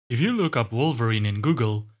If you look up Wolverine in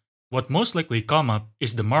Google, what most likely come up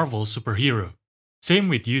is the Marvel superhero. Same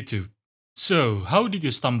with YouTube. So, how did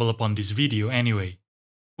you stumble upon this video anyway?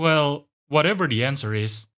 Well, whatever the answer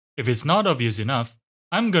is, if it's not obvious enough,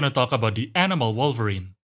 I'm gonna talk about the animal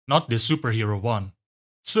Wolverine, not the superhero one.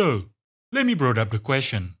 So, let me broad up the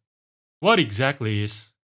question. What exactly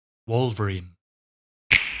is Wolverine?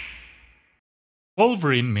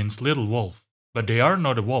 Wolverine means little wolf, but they are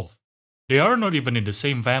not a wolf. They are not even in the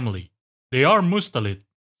same family. They are mustelid,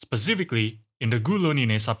 specifically in the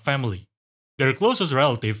Gluttoninae subfamily. Their closest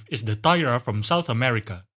relative is the Tyra from South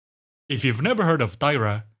America. If you've never heard of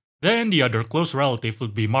Tyra, then the other close relative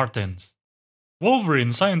would be martens.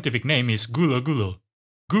 Wolverine's scientific name is Gullo Gullo.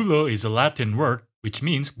 Gullo is a Latin word which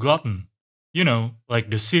means glutton. You know, like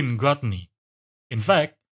the sin gluttony. In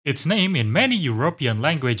fact, its name in many European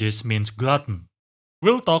languages means glutton.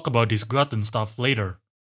 We'll talk about this glutton stuff later.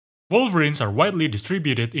 Wolverines are widely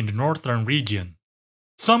distributed in the northern region.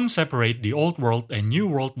 Some separate the Old World and New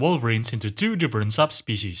World Wolverines into two different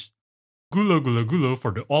subspecies. Gullo Gullo Gullo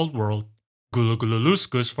for the Old World, Gullo Gullo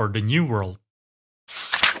Luscus for the New World.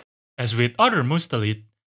 As with other mustelid,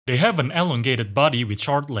 they have an elongated body with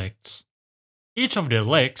short legs. Each of their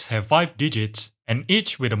legs have 5 digits and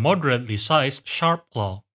each with a moderately sized sharp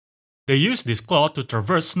claw. They use this claw to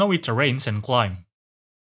traverse snowy terrains and climb.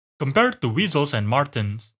 Compared to weasels and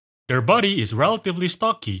martens, their body is relatively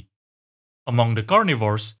stocky. Among the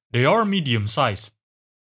carnivores, they are medium-sized.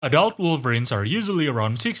 Adult wolverines are usually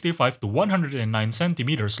around 65 to 109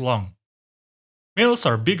 centimeters long. Males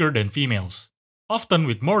are bigger than females, often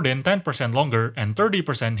with more than 10% longer and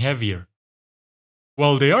 30% heavier.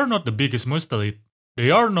 While they are not the biggest mustelid, they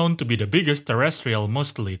are known to be the biggest terrestrial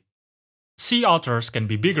mustelid. Sea otters can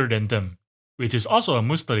be bigger than them, which is also a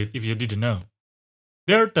mustelid if you didn't know.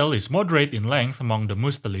 Their tail is moderate in length among the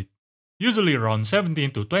mustelid, usually around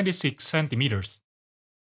 17 to 26 centimeters.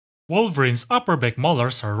 Wolverine's upper back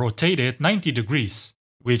molars are rotated 90 degrees,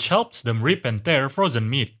 which helps them rip and tear frozen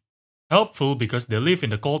meat, helpful because they live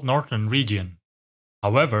in the cold northern region.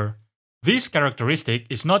 However, this characteristic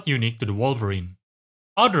is not unique to the wolverine.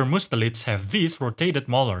 Other mustelids have these rotated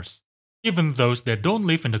molars, even those that don't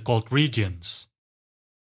live in the cold regions.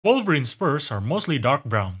 Wolverine's furs are mostly dark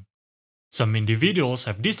brown. Some individuals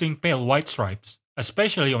have distinct pale white stripes,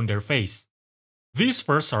 especially on their face. These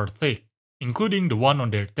furs are thick, including the one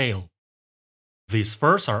on their tail. These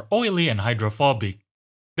furs are oily and hydrophobic.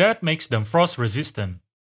 That makes them frost-resistant.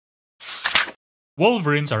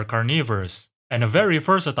 Wolverines are carnivorous, and a very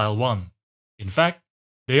versatile one. In fact,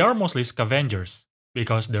 they are mostly scavengers,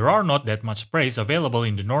 because there are not that much prey available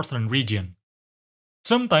in the northern region.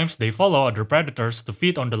 Sometimes they follow other predators to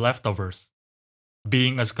feed on the leftovers.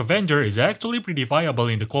 Being a scavenger is actually pretty viable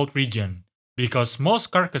in the cold region, because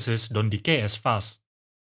most carcasses don't decay as fast.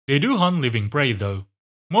 They do hunt living prey though,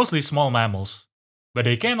 mostly small mammals, but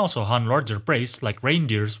they can also hunt larger prey like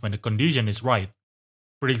reindeers when the condition is right.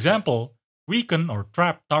 For example, weaken or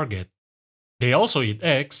trap target. They also eat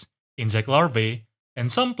eggs, insect larvae,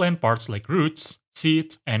 and some plant parts like roots,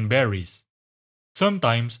 seeds, and berries.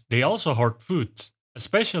 Sometimes they also hoard foods,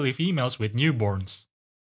 especially females with newborns.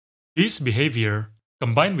 This behavior,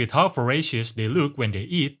 combined with how voracious they look when they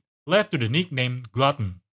eat, led to the nickname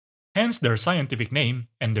Glutton, hence their scientific name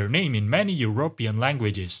and their name in many European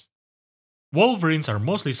languages. Wolverines are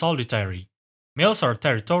mostly solitary. Males are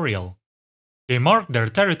territorial. They mark their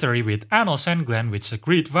territory with anal scent gland which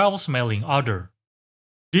secrete foul-smelling odor.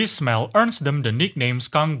 This smell earns them the nickname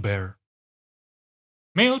skunk bear.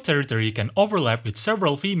 Male territory can overlap with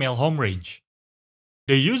several female home range.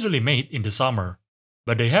 They usually mate in the summer,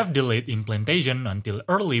 but they have delayed implantation until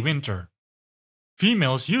early winter.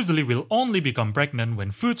 Females usually will only become pregnant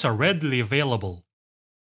when foods are readily available.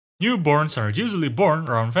 Newborns are usually born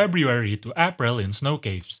around February to April in snow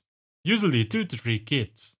caves, usually 2 to 3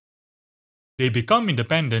 kids. They become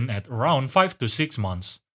independent at around 5 to 6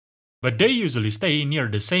 months, but they usually stay near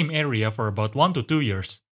the same area for about 1 to 2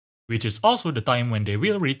 years, which is also the time when they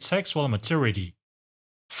will reach sexual maturity.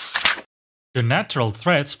 The natural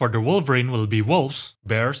threats for the wolverine will be wolves,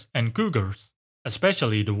 bears, and cougars,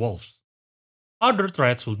 especially the wolves. Other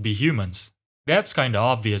threats would be humans. That's kinda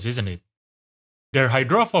obvious, isn't it? Their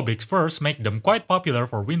hydrophobic furs make them quite popular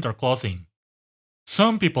for winter clothing.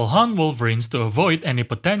 Some people hunt wolverines to avoid any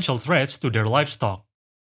potential threats to their livestock.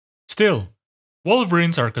 Still,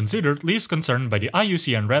 wolverines are considered least concerned by the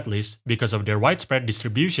IUCN Red List because of their widespread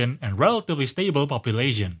distribution and relatively stable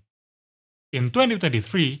population. In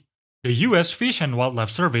 2023, the US Fish and Wildlife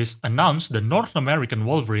Service announced the North American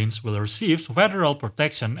wolverines will receive federal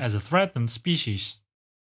protection as a threatened species.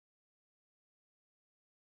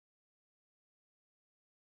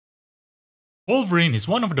 Wolverine is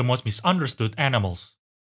one of the most misunderstood animals.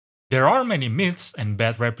 There are many myths and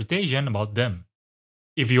bad reputation about them.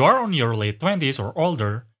 If you are on your late 20s or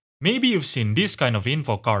older, maybe you've seen this kind of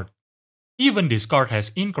info card. Even this card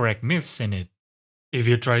has incorrect myths in it. If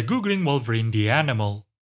you try googling Wolverine the animal,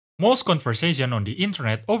 most conversation on the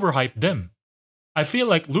internet overhype them. I feel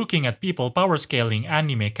like looking at people power scaling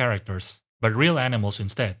anime characters, but real animals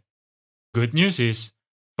instead. Good news is,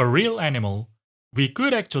 for real animal, we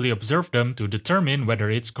could actually observe them to determine whether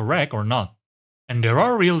it's correct or not. And there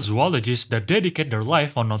are real zoologists that dedicate their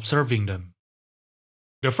life on observing them.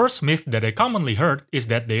 The first myth that I commonly heard is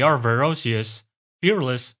that they are ferocious,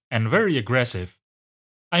 fearless, and very aggressive.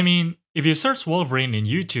 I mean, if you search Wolverine in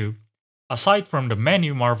YouTube, aside from the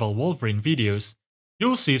many Marvel Wolverine videos,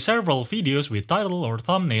 you'll see several videos with title or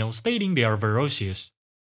thumbnail stating they are ferocious.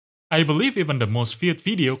 I believe even the most viewed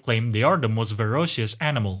video claim they are the most ferocious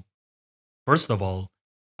animal. First of all,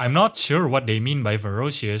 I'm not sure what they mean by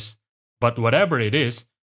ferocious, but whatever it is,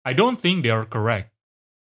 I don't think they are correct.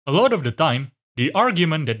 A lot of the time, the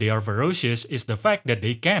argument that they are ferocious is the fact that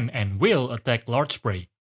they can and will attack large prey,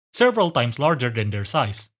 several times larger than their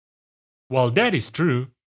size. While that is true,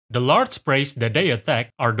 the large prey that they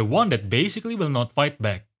attack are the one that basically will not fight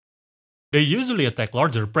back. They usually attack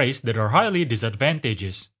larger prey that are highly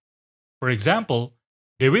disadvantageous. For example,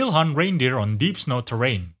 they will hunt reindeer on deep snow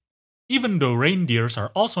terrain. Even though reindeers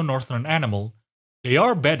are also northern animal, they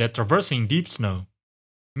are bad at traversing deep snow.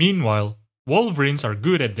 Meanwhile, wolverines are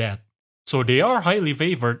good at that, so they are highly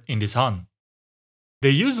favored in this hunt. They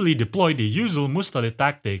usually deploy the usual mustale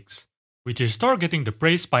tactics, which is targeting the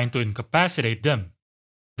prey spine to incapacitate them.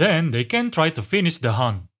 Then they can try to finish the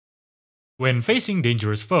hunt. When facing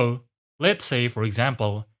dangerous foe, let's say for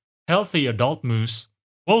example, healthy adult moose,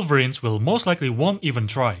 wolverines will most likely won't even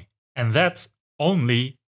try, and that's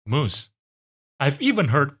only moose. I've even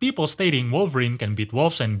heard people stating Wolverine can beat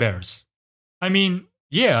wolves and bears. I mean,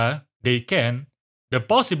 yeah, they can. The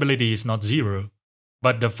possibility is not zero.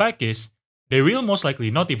 But the fact is, they will most likely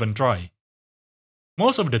not even try.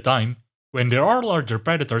 Most of the time, when there are larger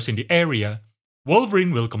predators in the area,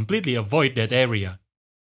 Wolverine will completely avoid that area.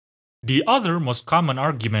 The other most common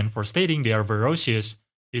argument for stating they are ferocious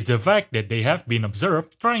is the fact that they have been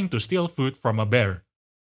observed trying to steal food from a bear.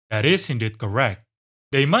 That is indeed correct.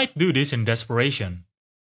 They might do this in desperation.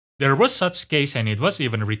 There was such case and it was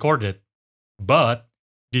even recorded. But,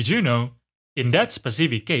 did you know, in that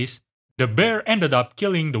specific case, the bear ended up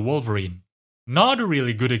killing the wolverine. Not a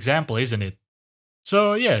really good example, isn't it?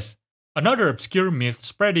 So yes, another obscure myth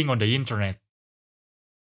spreading on the internet.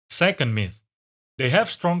 Second myth. They have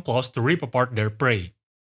strong claws to rip apart their prey.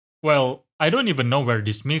 Well, I don't even know where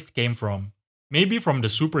this myth came from. Maybe from the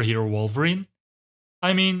superhero Wolverine?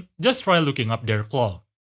 I mean, just try looking up their claw.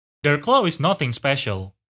 Their claw is nothing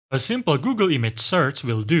special. A simple Google image search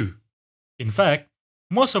will do. In fact,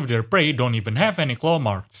 most of their prey don't even have any claw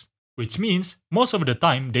marks, which means most of the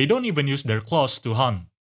time they don't even use their claws to hunt.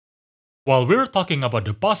 While we're talking about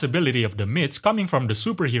the possibility of the myths coming from the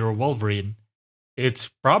superhero Wolverine, it's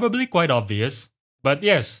probably quite obvious, but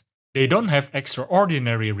yes, they don't have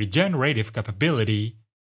extraordinary regenerative capability,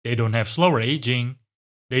 they don't have slower aging,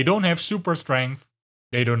 they don't have super strength,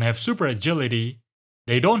 they don't have super agility,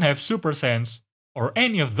 they don't have super sense, or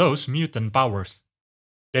any of those mutant powers.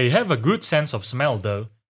 They have a good sense of smell though,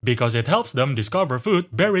 because it helps them discover food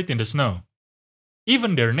buried in the snow.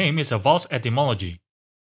 Even their name is a false etymology.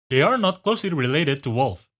 They are not closely related to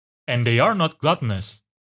wolf, and they are not gluttonous.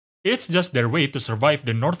 It's just their way to survive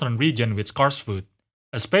the northern region with scarce food,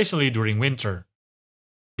 especially during winter.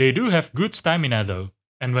 They do have good stamina though,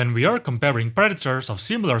 and when we are comparing predators of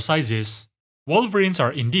similar sizes, wolverines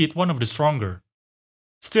are indeed one of the stronger.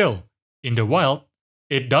 Still, in the wild,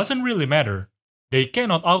 it doesn't really matter. They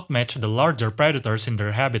cannot outmatch the larger predators in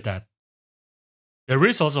their habitat. There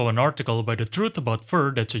is also an article by The Truth About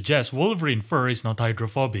Fur that suggests wolverine fur is not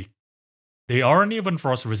hydrophobic. They aren't even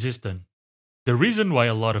frost resistant. The reason why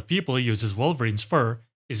a lot of people uses wolverine's fur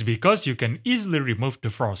is because you can easily remove the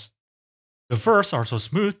frost. The furs are so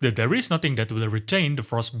smooth that there is nothing that will retain the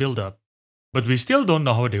frost buildup. But we still don't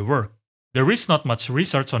know how they work. There is not much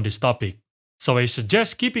research on this topic, so I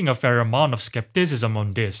suggest keeping a fair amount of skepticism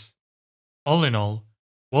on this. All in all,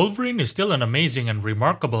 Wolverine is still an amazing and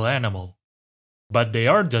remarkable animal. But they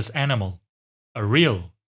are just animal. A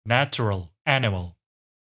real, natural animal.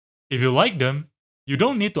 If you like them, you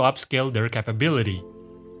don't need to upscale their capability.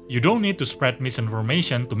 You don't need to spread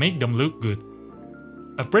misinformation to make them look good.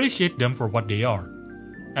 Appreciate them for what they are.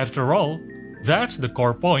 After all, that's the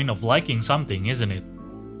core point of liking something, isn't it?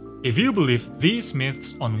 If you believed these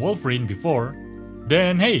myths on Wolverine before,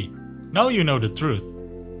 then hey, now you know the truth.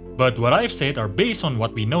 But what I've said are based on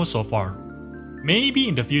what we know so far. Maybe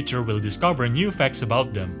in the future we'll discover new facts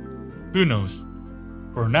about them. Who knows?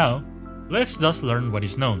 For now, let's just learn what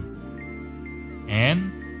is known.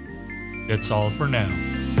 And that's all for now.